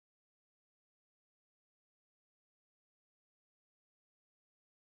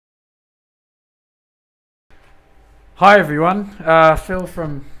Hi everyone, Phil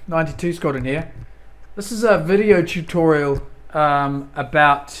from 92 Squadron here. This is a video tutorial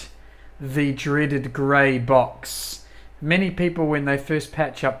about the dreaded grey box. Many people, when they first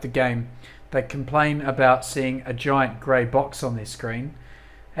patch up the game, they complain about seeing a giant grey box on their screen.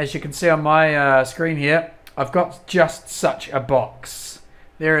 As you can see on my screen here, I've got just such a box.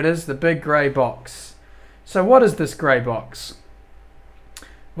 There it is, the big grey box. So what is this grey box?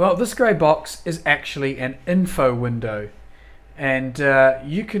 Well, this grey box is actually an info window, and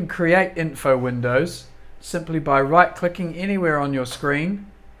you can create info windows simply by right-clicking anywhere on your screen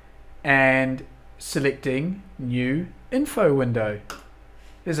and selecting New Info Window.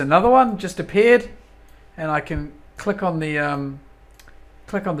 There's another one just appeared, and I can click on the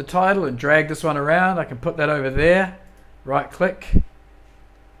title and drag this one around. I can put that over there, right-click,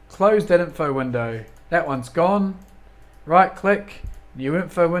 close that info window. That one's gone. Right-click. New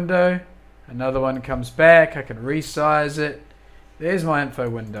info window, another one comes back. I can resize it. There's my info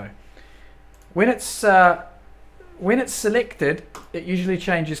window. When it's selected, it usually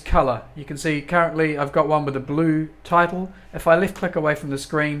changes color. You can see currently I've got one with a blue title. If I left click away from the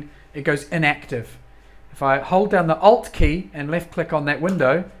screen, it goes inactive. If I hold down the Alt key and left click on that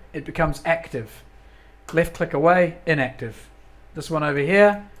window, it becomes active. Left click away, inactive. This one over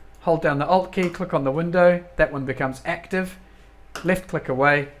here, hold down the Alt key, click on the window, that one becomes active. Left click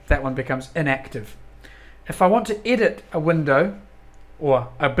away, that one becomes inactive. If I want to edit a window or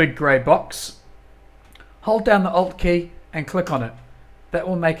a big grey box, hold down the Alt key and click on it. That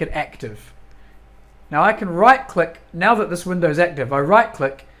will make it active. Now I can right click, now that this window is active, I right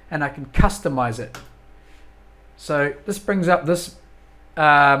click and I can customize it. So this brings up this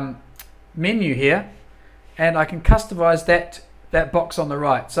menu here, and I can customize that box on the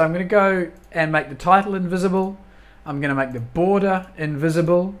right. So I'm going to go and make the title invisible. I'm going to make the border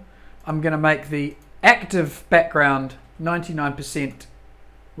invisible. I'm going to make the active background 99%,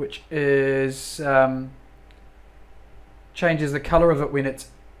 which is changes the color of it when it's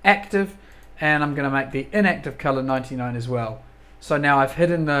active, and I'm going to make the inactive color 99 as well. So now I've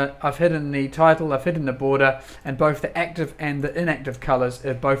hidden the title, I've hidden the border, and both the active and the inactive colors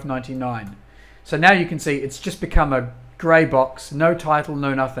are both 99. So now you can see it's just become a gray box, no title,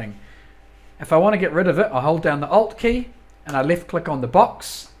 no nothing. If I want to get rid of it, I hold down the Alt key and I left click on the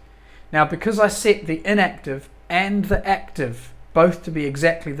box. Now because I set the inactive and the active both to be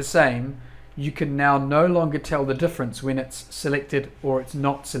exactly the same, you can now no longer tell the difference when it's selected or it's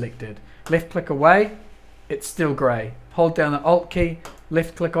not selected. Left click away, it's still grey. Hold down the Alt key,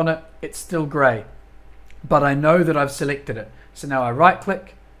 left click on it, it's still grey. But I know that I've selected it. So now I right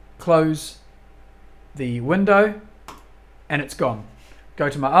click, close the window, and it's gone. Go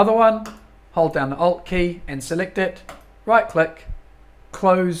to my other one, hold down the Alt key and select it, right click,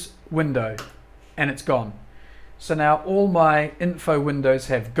 close window, and it's gone. So now all my info windows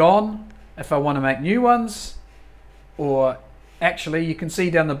have gone. If I want to make new ones, or actually you can see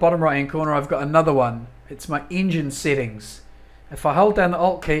down the bottom right hand corner I've got another one. It's my engine settings. If I hold down the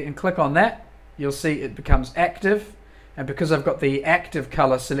Alt key and click on that, you'll see it becomes active, and because I've got the active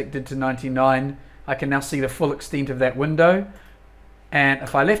color selected to 99, I can now see the full extent of that window. And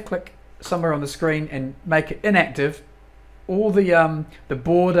if I left click somewhere on the screen and make it inactive, all the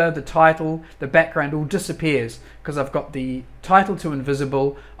border, the title, the background all disappears, because I've got the title to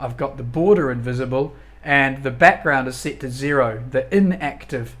invisible, I've got the border invisible, and the background is set to 0. The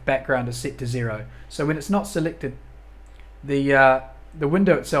inactive background is set to 0. So when it's not selected, the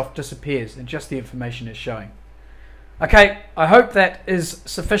window itself disappears and just the information is showing. Okay, I hope that is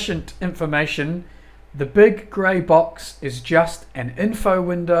sufficient information. The big grey box is just an info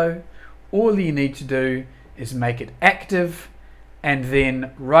window. All you need to do is make it active and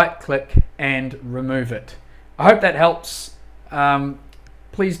then right click and remove it. I hope that helps.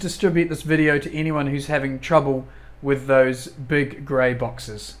 Please distribute this video to anyone who's having trouble with those big grey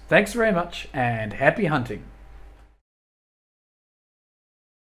boxes. Thanks very much and happy hunting.